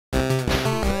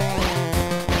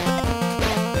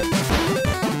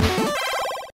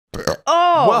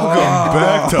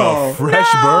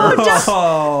fresh birds.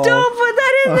 Don't put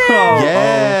that in there.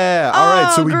 Yeah. All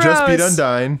right. So we just beat gross.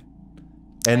 Undyne.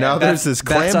 And now there's this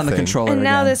clam Beth's on the thing. controller And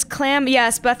now again. this clam,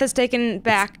 yes, Beth has taken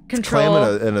back control.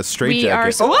 Clam in a straight We jacket.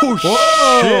 are so- Oh,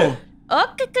 shit.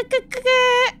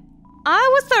 I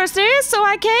was thirsty, so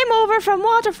I came over from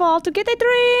Waterfall to get a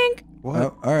drink. What?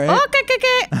 Oh, all right. All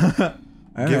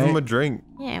Give right. him a drink.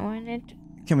 Yeah, I wanted.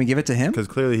 Can we give it to him? Because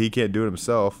clearly he can't do it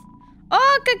himself.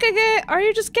 Are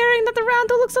you just carrying that around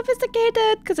to look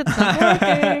sophisticated? Because it's not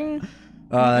working.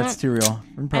 Oh, that's too real.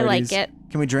 I like it.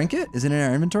 Can we drink it? Is it in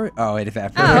our inventory? Oh, it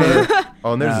evaporated.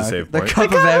 Oh, and there's a save The point. cup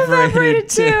The cup evaporated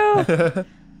too.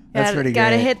 That's pretty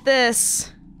Gotta great. hit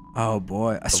this. Oh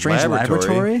boy, a strange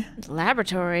laboratory.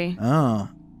 laboratory. Laboratory. Oh.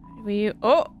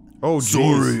 Oh. Oh,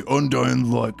 geez.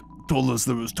 Undyne, told us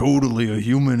there was totally a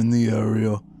human in the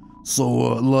area.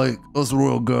 So, us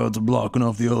royal guards are blocking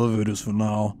off the elevators for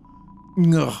now.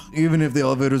 Ugh, even if the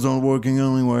elevators aren't working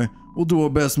anyway, we'll do our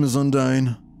best, Miss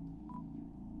Undyne.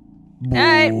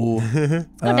 Alright. Boo. Let's go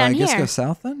down I guess here. go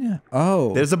south then. Yeah.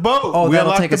 Oh. There's a boat. Oh, We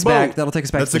that'll unlocked take the us boat. back. That'll take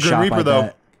us back That's to the the Grim shop. Reaper, I though.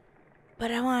 bet.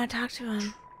 But I want to talk to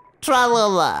him.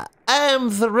 Tra-la-la,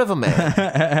 I'm the Riverman.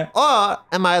 Or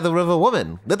am I the River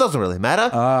Woman? It doesn't really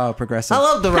matter. Oh, progressive. I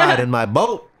love to ride in my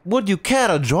boat. Would you care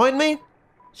to join me?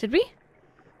 Should we?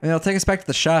 I mean, it'll take us back to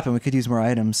the shop, and we could use more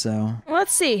items. So Well,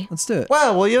 let's see. let's do it.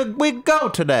 Well, we go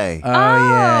today? Oh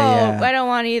yeah, I don't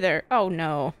want either. Oh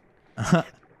no. Oh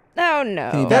Can you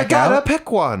no. back I gotta out?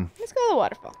 pick one. Let's go to the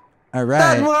waterfall. All Then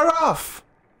right. we're off.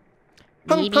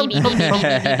 On the boat.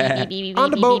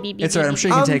 It's alright. I'm sure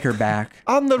you can take her back.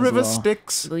 On the as river well.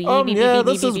 Styx. Yeah,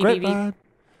 this is great, man.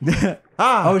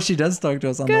 Oh, she does talk to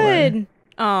us on the way. Good.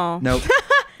 Oh. Nope.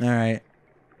 All right.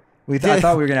 I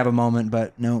thought we were gonna have a moment,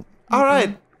 but nope. All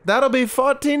right, that'll be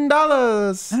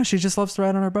 $14. No, she just loves to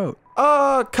ride on our boat.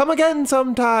 Come again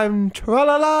sometime.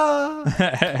 Tra-la-la.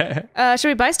 Should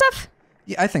we buy stuff?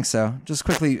 Yeah, I think so. Just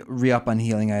quickly re-up on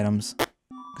healing items,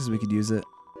 because we could use it.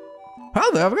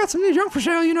 Probably, I've got some new junk for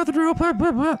sale. You know the drill. Blah,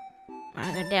 blah, blah.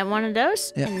 I'm gonna have one of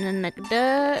those, Yeah. and then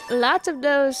lots of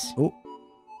those, Oh,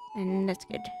 and that's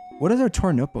good. what does our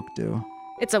Tor notebook do?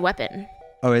 It's a weapon.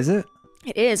 Oh, is it?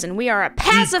 It is, and we are a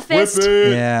pacifist.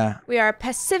 Yeah. We are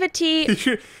passivity.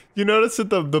 You notice that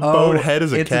the boat head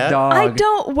is a it's cat? a dog. I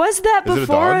don't. Was that Is it a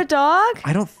before dog? a dog?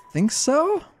 I don't think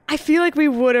so. I feel like we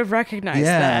would have recognized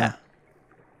Yeah. that.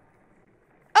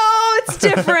 Oh, it's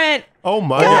different. Oh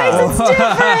my Guys,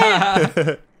 god. it's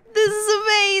different. This is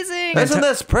amazing. Isn't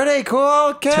this pretty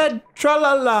cool, kid?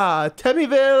 Tra-la-la.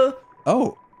 Temmyville.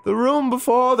 Oh, The room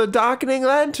before the darkening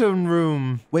lantern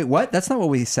room. wait, what? That's not what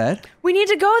we said. We need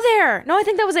to go there. No, I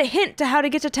think that was a hint to how to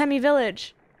get to Temmie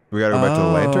Village. We gotta go back to the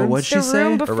Oh, lanterns? what'd she The say?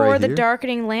 room Or before right the here?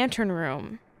 darkening lantern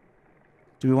room.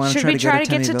 Do we want to Should we try to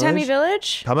get to Temmie Temmie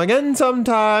Village? Come again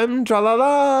sometime.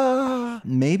 Tra-la-la.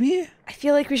 Maybe. I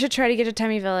feel like we should try to get to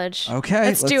Temmie Village. Okay,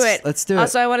 Let's do it. Let's do it.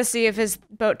 Also, I want to see if his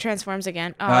boat transforms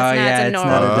again. Oh, Oh, it's not. yeah, it's a it's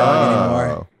normal. not a dog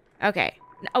anymore. Okay.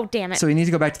 Oh, damn it. So we need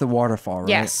to go back to the waterfall, right?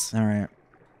 Yes. All right.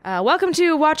 Welcome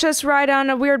to watch us ride on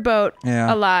a weird boat.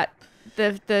 Yeah. A lot.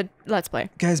 The Let's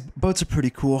Play. Guys, boats are pretty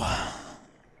cool.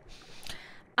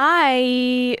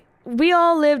 We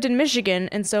all lived in Michigan,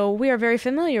 and so we are very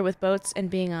familiar with boats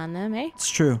and being on them, eh? It's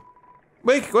true.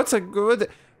 Wait, what's a good...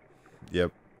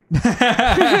 Yep.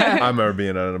 I remember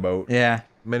being on a boat. Yeah.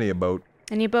 Many a boat.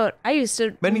 Any boat. I used to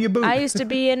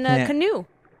be in a Yeah. canoe,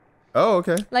 Oh,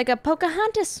 okay. like a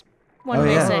Pocahontas. One Oh,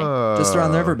 may yeah. say. Just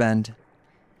around the river bend.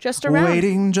 Just around.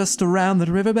 Waiting just around the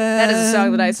river bend. That is a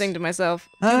song that I sing to myself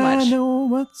too I much. know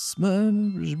what's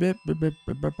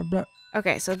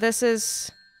Okay, so this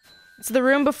is... It's the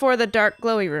room before the dark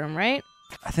glowy room, right?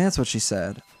 I think that's what she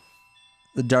said.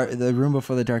 The room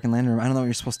before the dark and lantern room. I don't know what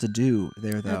you're supposed to do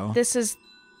there though. This is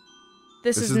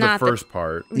This is not the first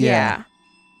part. Yeah. So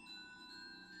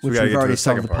we Which gotta we've get to already the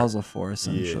solved second the part. puzzle for,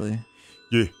 essentially.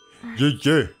 Yeah. Yeah,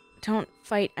 yeah. Don't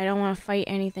fight. I don't want to fight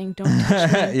anything. Don't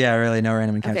touch me. Yeah, really, no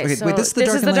random encounters. Okay, Okay, so wait, this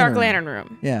is the dark lantern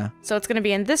room. Yeah. So it's gonna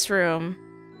be in this room.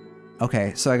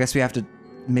 Okay, so I guess we have to Is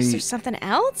maybe there something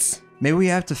else? we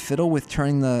have to fiddle with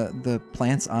turning the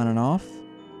plants on and off.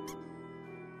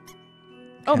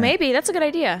 Oh, Okay. maybe. That's a good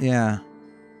idea. Yeah.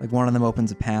 Like one of them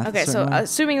opens a path. Okay, a so certain way.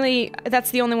 assumingly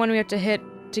that's the only one we have to hit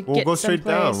to We'll get go straight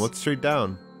down. someplace. Let's straight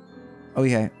down. Oh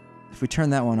yeah. If we turn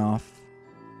that one off.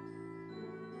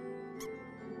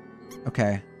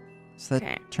 Okay. So that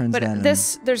Okay. turns But down.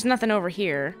 there's nothing over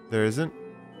here. There isn't?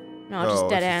 No, just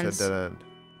dead it's ends. just a dead end.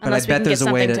 But Unless I we bet can there's get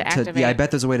a way something to, to activate. yeah, I bet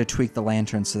there's a way to tweak the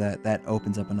lantern so that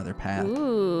opens up another path.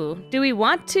 Ooh. Do we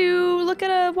want to look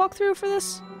at a walkthrough for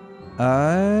this?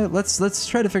 Let's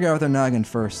try to figure out their noggin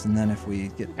first, and then if we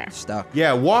get stuck.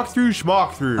 Yeah, walk through,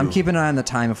 schmock through. I'm keeping an eye on the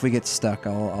time. If we get stuck,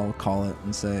 I'll call it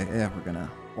and say, yeah, we're gonna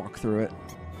walk through it.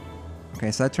 Okay,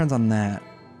 so that turns on that.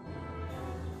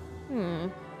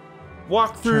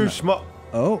 Walk through, schmock.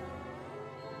 Oh.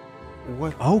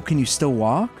 What? Oh, can you still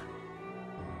walk?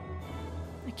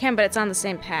 I can, but it's on the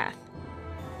same path.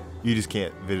 You just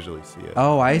can't visually see it.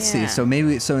 Oh, I see. Yeah. So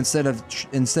maybe instead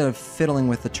of fiddling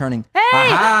with the turning. Hey!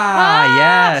 Aha!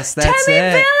 Yes, that's Temmy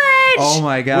it. Village! Oh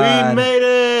my god. We made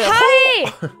it!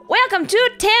 Hi! Welcome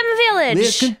to Tem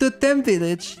Village! Welcome to Tem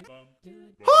Village.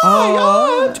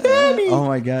 Hi, I'm Tammy. Oh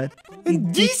my god.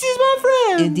 And this is my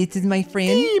friend. And this is my friend.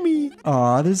 Tammy.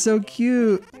 Aw, they're so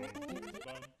cute.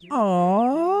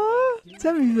 Aw,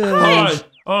 Temmy Village.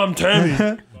 Hi, I'm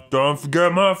Tammy. Don't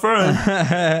forget my friend.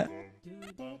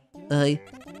 Hi.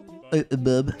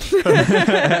 Bub.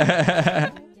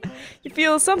 You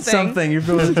feel something. Something. You're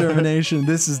feeling determination.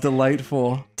 This is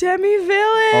delightful. Demi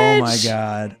Village! Oh my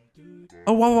god.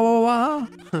 Oh, wow, wow, wow,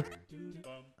 wow.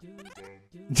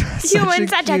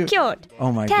 Humans are cute. cute.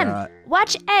 Oh my Tem, god.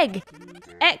 watch egg.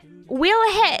 Egg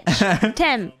will hatch.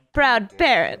 Tem, proud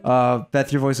parent.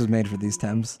 Beth, your voice was made for these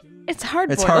Tems. It's hard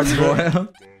It's hard boiled.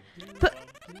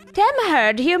 Tem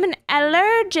heard human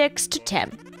allergics to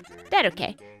Tem. That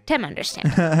okay. Tem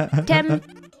understand. Tem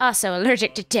also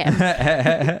allergic to Tem.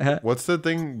 What's the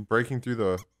thing breaking through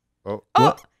the... Oh.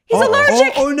 Oh, he's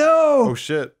allergic! Oh no! Oh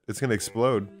shit, it's gonna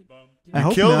explode. I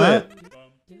hope Killed not. it.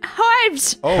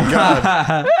 Hives! Oh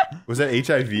god. Was that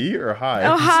HIV or hives?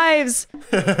 Oh, hives.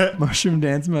 Mushroom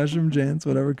dance,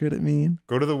 whatever could it mean?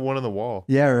 Go to the one on the wall.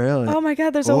 Yeah, really. Oh my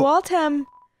god, there's a Oh. wall Tem.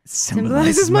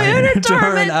 Symbolizes Symbolizes my inner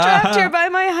torment trapped Ah. here by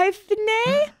my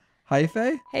hyphenae.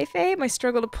 Hyphae? Hyphae, my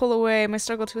struggle to pull away, my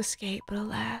struggle to escape, but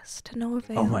alas, to no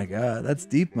avail. Oh my god, that's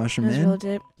deep, Mushroom That's real Man.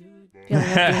 deep. Feeling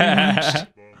like being watched.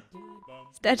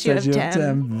 Statue of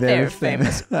Tem. very They're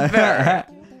famous. Very.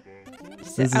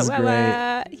 This is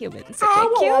great. Humans are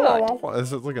cute.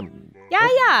 This is like a...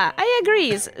 Yeah, I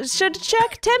agrees. Should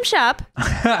check Tem Shop.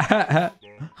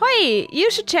 Hoi,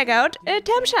 you should check out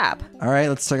Tem Shop. All right,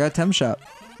 let's check out Tem Shop.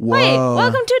 Whoa. Wait,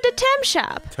 welcome to the Tem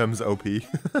Shop. Thames OP.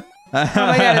 Oh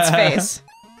my god, its face.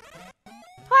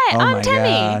 Hi, Oh I'm my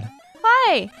Temmy. god.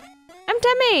 Hi, I'm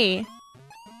Temmy.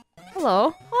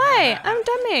 Hello. Hi, I'm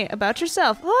Temmy. About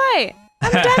yourself. Hi,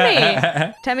 I'm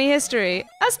Temmy. Temmy history.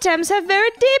 Us Tems have very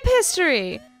deep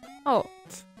history. Oh,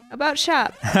 about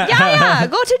shop. Yeah,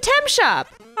 go to Tem Shop.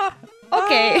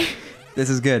 Okay. This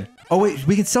is good. Oh wait,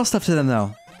 we can sell stuff to them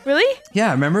though. Really?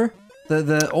 Yeah, remember?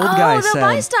 The old guy they'll said.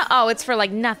 buy stuff. Oh, it's for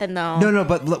like nothing though. No,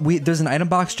 but look, there's an item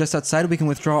box just outside. We can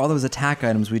withdraw all those attack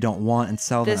items we don't want and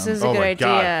sell This them. is a Oh good my idea.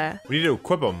 god. We need to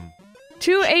equip them.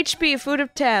 2 HP food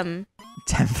of Tem.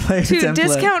 Template. 2 template.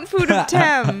 discount food of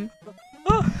Tem.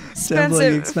 Template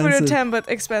Expensive food of Tem, but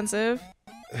expensive.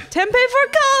 Tempeh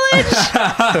for college.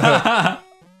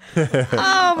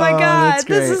 Oh my Oh, god, that's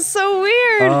this great. is so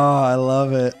weird. Oh, I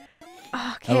love it.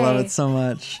 Okay. I love it so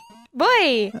much.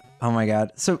 Boy. Oh my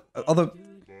god. So, although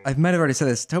I might have already said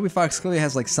this, Toby Fox clearly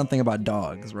has like something about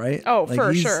dogs, right? Oh, like,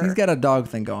 for he's, sure. He's got a dog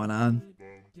thing going on.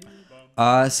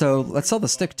 So let's sell the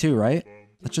stick too, right?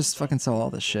 Let's just fucking sell all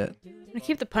this shit. I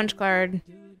keep the punch card.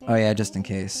 Oh yeah, just in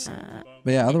case.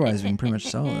 But yeah, otherwise we can pretty much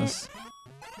sell this.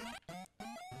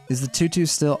 Is the tutu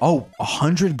still? Oh,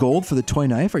 100 gold for the toy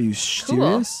knife? Are you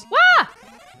serious? Wah!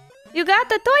 You got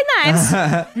the toy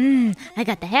knives. I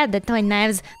got to have the toy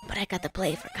knives, but I got to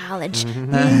play for college.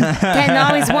 Ten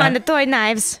always wanted the toy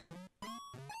knives.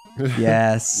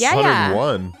 Yes. Yeah.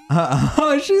 101.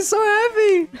 Oh, she's so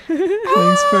happy.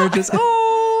 Thanks, purchase.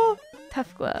 Oh.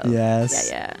 Tough glove. Yes.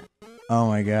 Yeah. Oh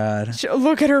my god.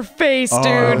 Look at her face, dude.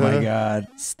 Oh my god.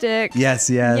 Stick. Yes,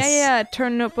 yes. Yeah.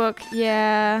 Turn notebook.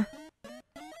 Yeah.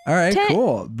 All right, 10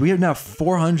 cool. We have now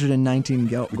 419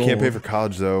 gold. We can't pay for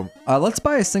college though. Let's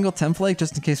buy a single template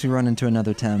just in case we run into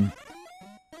another tem.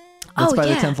 Let's buy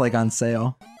the template on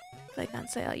sale. Like on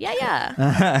sale.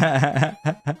 Yeah.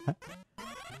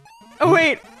 Oh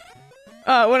wait.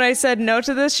 When I said no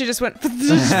to this, she just went.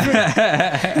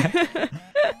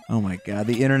 Oh my god,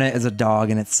 the internet is a dog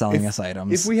and it's selling us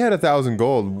items. If we had 1,000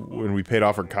 gold when we paid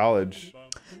off for college,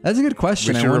 That's a good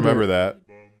question. we I should wonder- remember that.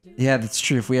 Yeah, that's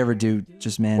true. If we ever do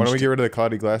just manage Why don't we to- get rid of the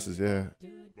cloudy glasses? Yeah.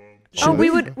 Oh,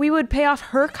 we would pay off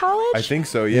her college. I think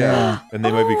so, yeah. Yeah. And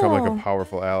they might become like Oh. a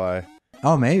powerful ally.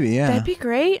 Oh, maybe, yeah. That'd be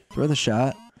great. Throw the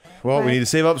shot. Well, we Right. need to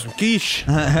save up some quiche.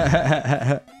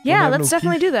 Yeah, have let's no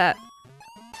definitely quiche. do that.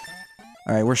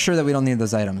 All right, we're sure that we don't need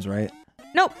those items, right?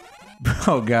 Nope.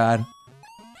 Oh god.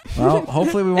 Well,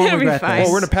 hopefully we won't It'll be regret fine. this.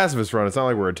 Well, we're in a pacifist run. It's not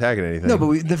like we're attacking anything. No, but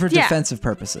for Yeah. defensive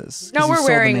purposes. No, 'Cause you we're sold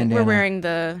the wearing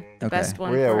bandana. the Okay. best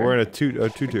one. Well, yeah, for we're wearing a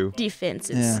tutu.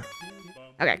 defenses. Yeah.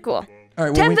 Okay, cool. All right.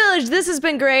 Well, Tem Village, this has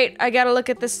been great. I gotta look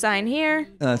at this sign here.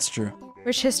 that's true.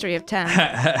 Rich history of Tem.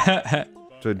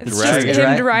 To It's drag just it.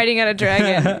 him riding on a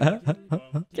dragon.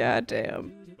 God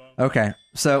damn. Okay.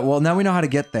 So, well, now we know how to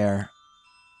get there.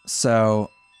 So,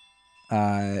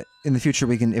 in the future,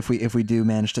 we can, if we do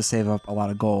manage to save up a lot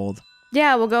of gold.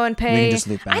 Yeah, we'll go and We pay. can just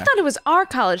loop I back. thought it was our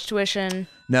college tuition.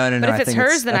 No. But if I it's think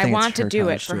hers, then I think want it's to her do it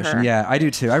college for tuition. her. Yeah, I do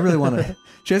too. I really want to.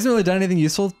 She hasn't really done anything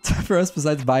useful for us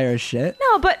besides buy her shit.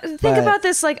 No, but think But- about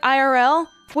this like IRL.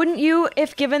 Wouldn't you,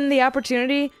 if given the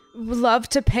opportunity, love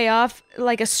to pay off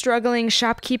like a struggling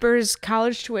shopkeeper's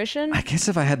college tuition? I guess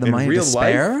if I had the In money to real life?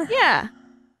 spare, Yeah.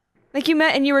 Like you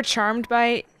met and you were charmed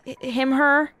by him,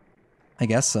 her. I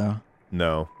guess so.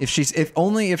 No. If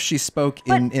only if she spoke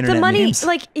But in internet the money, memes.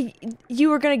 like you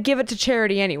were gonna give it to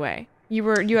charity anyway. You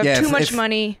have Yeah, too if- much if-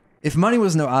 money. If money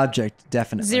was no object,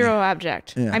 definitely. Zero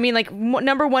object. Yeah. I mean, like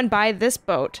number one, buy this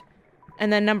boat,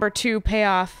 and then number two, pay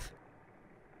off.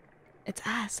 It's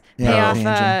us. Yeah, pay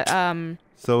the off.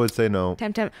 So would say no.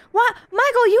 Tem. What,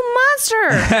 Michael? You monster!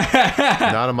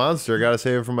 Not a monster. Gotta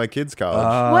save it for my kids'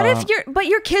 college. What if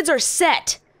your kids are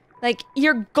set? Like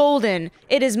you're golden.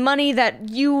 It is money that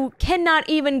you cannot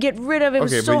even get rid of. It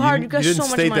was so but hard. you You got didn't so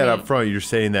much state money. that up front. You're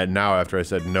saying that now after I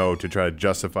said no to try to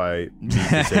justify me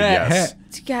to say yes.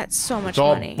 You got so much It's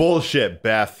all money. bullshit,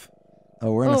 Beth.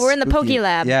 Oh, we're in, Oh, we're in the spooky- Poke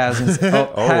Lab. Yeah. I was gonna say,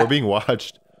 Oh, we're being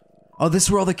watched. oh, this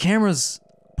is where all the cameras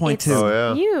point It's to. Oh,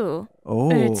 yeah. you. Oh.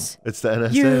 It's It's the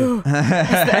NSA. you. It's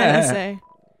the NSA.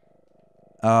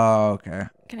 Oh, okay.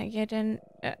 Can I get in?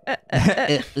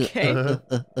 Okay.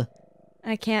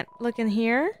 I can't look in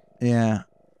here. Yeah.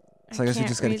 So I guess we can't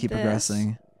just gotta read keep this.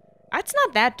 progressing. It's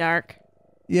not that dark.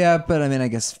 Yeah, but I mean, I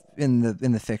guess in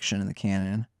the fiction, in the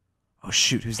canon. Oh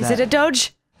shoot, who's Is that? it a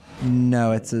Doge?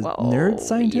 No, it's a Whoa, nerd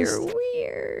scientist. You're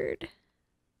weird.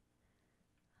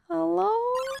 Hello?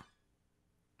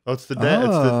 Oh, it's the dad.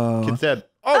 Oh. It's the kid's dad.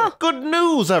 Oh, good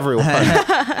news, everyone.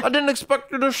 I didn't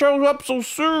expect you to show up so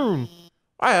soon.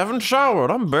 I haven't showered.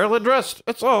 I'm barely dressed.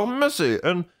 It's all messy.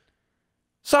 And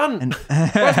son,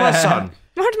 where's my son?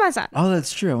 Where's my son? Oh,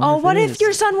 that's true. I Oh, wonder what it if is.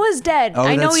 your son was dead? Oh,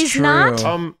 I know that's he's true.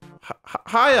 not.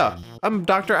 Hiya. I'm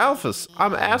Dr. Alphys.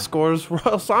 I'm Ascor's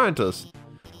royal scientist.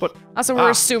 But Also, we're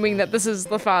assuming that this is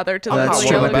the father to the I'm That's not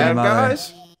true, one of like the being bad a mother.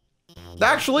 guys.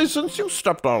 Actually, since you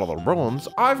stepped out of the ruins,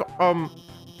 I've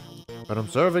been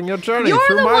observing your journey You're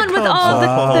through the my one with all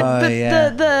console. Oh, the yeah.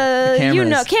 The you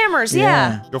know, cameras. cameras,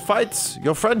 yeah. Your fights,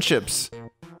 your friendships,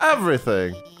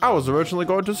 everything. I was originally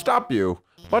going to stop you,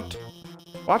 but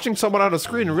watching someone on a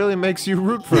screen really makes you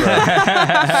root for them.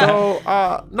 So,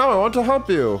 now I want to help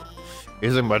you.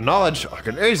 Using my knowledge, I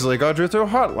can easily guide you through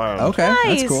Heartland. Okay,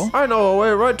 Nice. that's cool. I know a way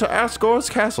right to Ascor's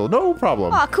castle, no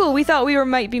problem. Oh, cool. We thought we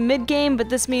might be mid-game, but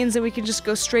this means that we can just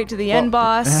go straight to the end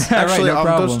boss. Actually, no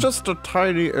problem. there's just a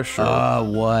tiny issue.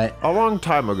 What? A long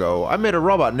time ago, I made a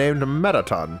robot named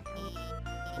Metaton.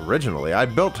 Originally, I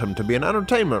built him to be an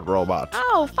entertainment robot.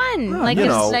 Oh, fun. Like You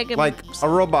it's know, like a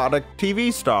robotic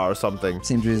TV star or something.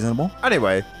 Seems reasonable.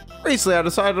 Anyway, recently I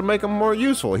decided to make him more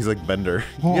useful. He's like Bender.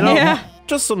 You know? Yeah.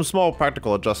 Just some small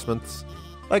practical adjustments.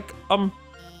 Like,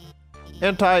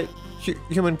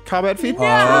 anti-human combat features.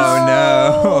 Oh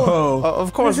no.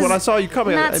 Of course, This when I is saw you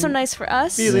coming, not I so nice for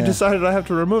us. immediately Yeah. decided I have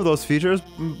to remove those features.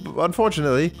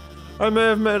 Unfortunately, I may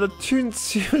have made a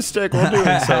teensy mistake while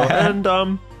doing so.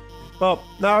 And, well,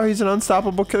 now he's an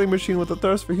unstoppable killing machine with a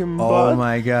thirst for human Oh blood.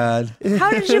 my god.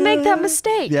 How did you make that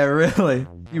mistake? Yeah, really.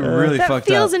 You really that fucked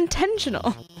feels up.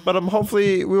 intentional. But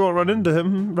hopefully we won't run into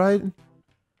him, right?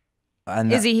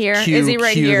 And Is he here? cue- Is he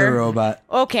right cue here? The robot.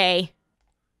 Okay.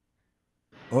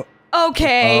 Oh.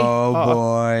 Okay. Oh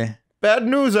boy. Bad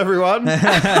news, everyone.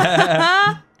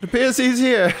 It appears he's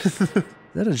here. Is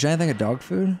that a giant thing of dog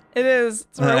food? It is.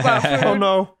 It's robot food. Oh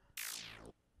no.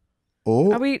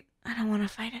 Oh. Are we? I don't want to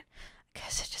fight it.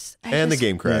 Cause it just. And the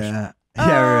game crashed. Yeah.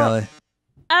 Yeah, really.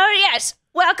 Oh yes.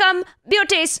 Welcome,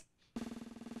 beauties.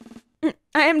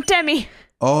 I am Demi.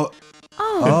 Oh.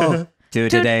 Oh. Oh. To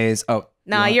today's. Oh.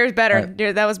 Nah, you yours better.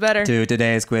 Alright. That was better. To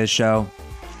today's quiz show.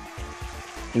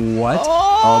 What?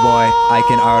 Oh! Oh boy, I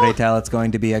can already tell it's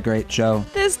going to be a great show.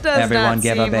 This does Everyone not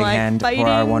give a seem big like hand fighting. for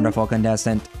our wonderful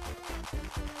contestant.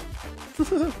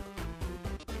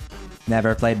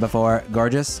 Never played before.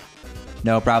 Gorgeous?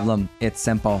 No problem. It's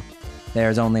simple.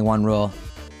 There's only one rule.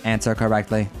 Answer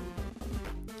correctly.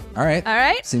 All right. All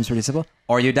right. Seems pretty simple.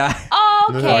 Or you die.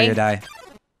 Oh, Or okay. you die.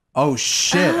 Oh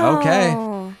shit. Okay.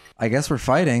 Oh. I guess we're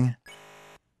fighting.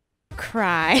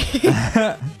 Cry.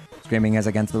 screaming is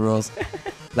against the rules.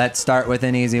 Let's start with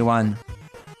an easy one.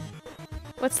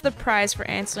 What's the prize for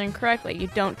answering correctly? You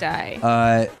don't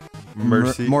die.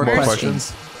 Mercy. More More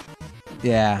questions.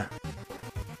 Yeah.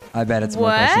 I bet it's more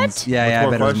What? questions. Yeah, What's yeah, I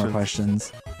more bet it was more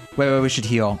questions. Wait, we should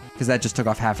heal. Because that just took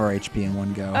off half our HP in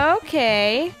one go.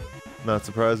 Okay. Not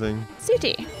surprising.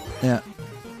 Suti. Yeah.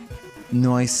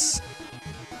 Nice.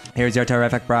 Here's your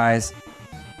terrific prize.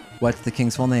 What's the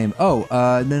king's full name? Oh,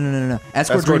 no.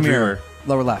 Escort Dreamer.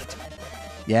 Lower left.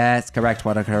 Yes, correct.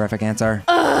 What a terrific answer.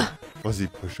 Was he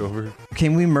pushover?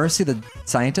 Can we mercy the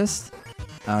scientist?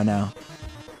 Oh, no.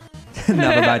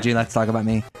 Enough about you. Let's talk about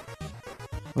me.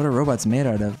 What are robots made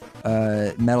out of?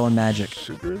 Metal and magic.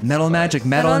 Sugar? Metal and magic.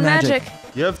 Metal and magic.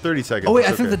 You have 30 seconds. Oh, wait, I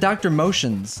It's think okay. the doctor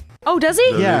motions. Oh, does he?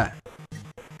 Does he? Yeah.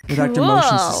 The doctor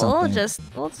motions to something.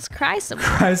 We'll just cry some more.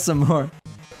 Try some more.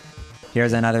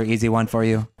 Here's another easy one for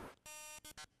you.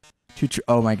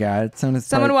 Oh my god.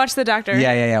 Someone watch the doctor.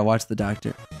 Yeah. Watch the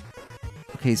doctor.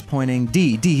 Okay, he's pointing.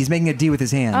 D. He's making a D with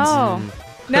his hands. Oh,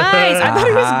 nice. I thought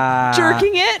he was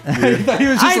jerking it. I thought he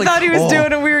was just I thought he was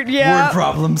doing a weird, yeah. Word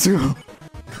problems. I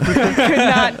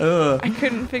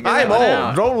couldn't figure that I'm one old.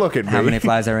 out. Don't look at me. How many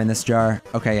flies are in this jar?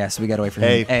 Okay, yeah, so we gotta wait for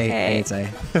him. A. It's A.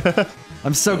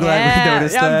 I'm so glad we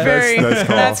noticed I'm that. very, Nice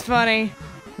call. that's funny.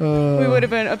 We would have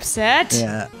been upset.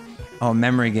 Yeah. Oh,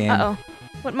 memory game. Uh-oh.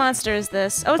 What monster is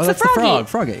this? Oh, it's Oh, the that's the froggy. frog.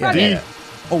 Froggy, yeah. Froggy. D.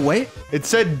 Oh, wait. It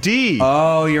said D.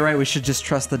 Oh, you're right. We should just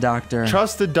trust the doctor.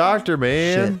 Trust the doctor,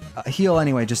 man. Shit. Heal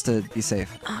anyway, just to be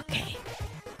safe. Okay.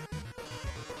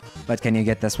 But can you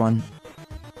get this one?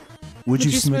 Would Would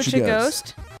you smooch a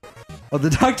ghost? Oh, the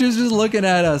doctor's just looking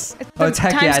at us. Oh, it's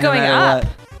heck time's yeah, no going matter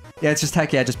up. what. Yeah, it's just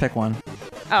heck yeah, just pick one.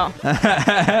 Oh.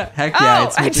 Heck yeah,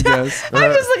 it's smooch a ghost.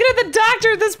 I'm just looking at the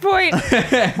doctor at this point.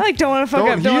 I like don't want to fuck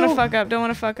Don't up. Don't want to heal. fuck up. Don't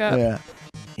want to fuck up. Yeah.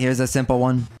 Here's a simple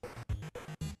one.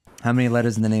 How many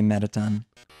letters in the name Metaton?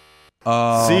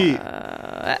 Oh. C.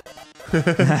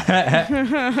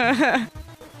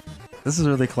 This is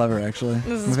really clever, actually.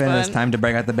 This is It's fun. time to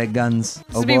break out the big guns. This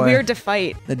Oh would be boy. weird to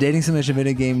fight. The dating simulation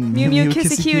video game Mew Mew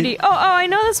Kissy Cutie. Oh, I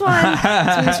know this one. It's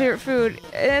my favorite food.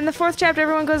 In the 4th chapter,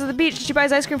 everyone goes to the beach. She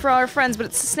buys ice cream for all her friends, but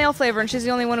it's snail flavor, and she's the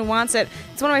only one who wants it.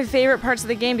 It's one of my favorite parts of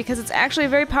the game because it's actually a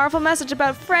very powerful message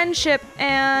about friendship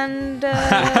and.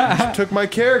 Took my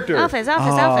character. Alphys.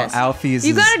 Alphys.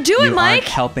 You gotta do it, you Mike. aren't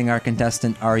helping our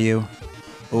contestant, are you?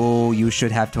 Oh, you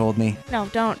should have told me. No,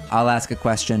 don't. I'll ask a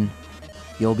question.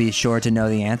 You'll be sure to know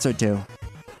the answer to.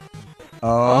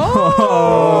 Oh.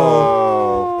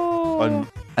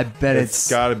 I bet It's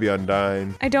gotta be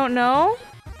Undying. I don't know.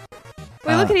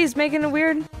 Wait, look at he's making a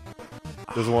weird.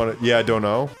 Doesn't want to. Yeah, I don't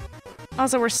know.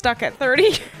 Also, we're stuck at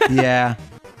 30. Yeah.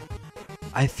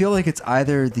 I feel like it's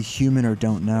either the human or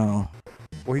don't know.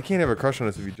 Well, he can't have a crush on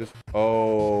us if he just.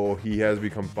 Oh, he has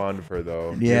become fond of her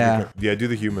though. Yeah. Yeah, do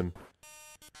the human.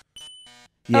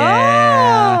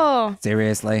 Yeah. Oh.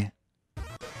 Seriously.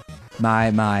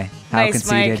 My. How Nice,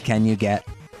 conceited Mike. can you get?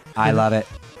 I love it.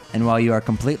 And while you are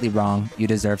completely wrong, you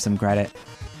deserve some credit.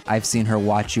 I've seen her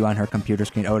watch you on her computer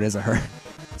screen. Oh, it is a her.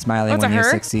 Smiling Oh, it's when a you her?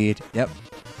 succeed. Yep.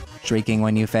 Shrieking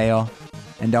when you fail.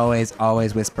 And always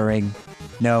whispering,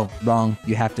 no, wrong,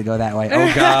 you have to go that way.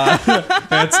 Oh, God.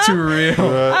 That's too real.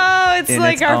 Oh, it's In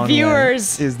like its our own way.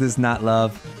 viewers. Is this not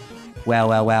love?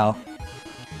 Well.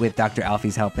 With Dr.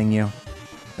 Alfie's helping you.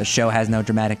 The show has no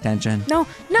dramatic tension. No.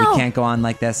 We can't go on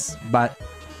like this, but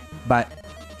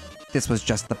this was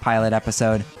just the pilot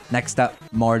episode. Next up,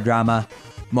 more drama,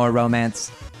 more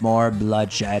romance, more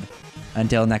bloodshed.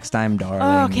 Until next time,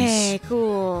 darlings. Okay,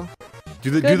 cool.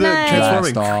 Do the Good night.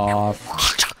 transforming.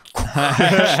 Blast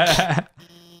off.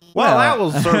 Well, that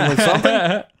was certainly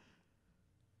something.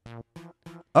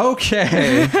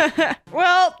 Okay.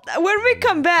 Well, when we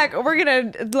come back, we're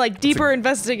gonna like deeper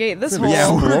investigate this whole. Yeah,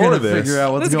 we're Explore gonna this. figure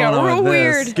out what's This going got on real with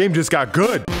weird. this. Game just got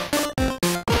good.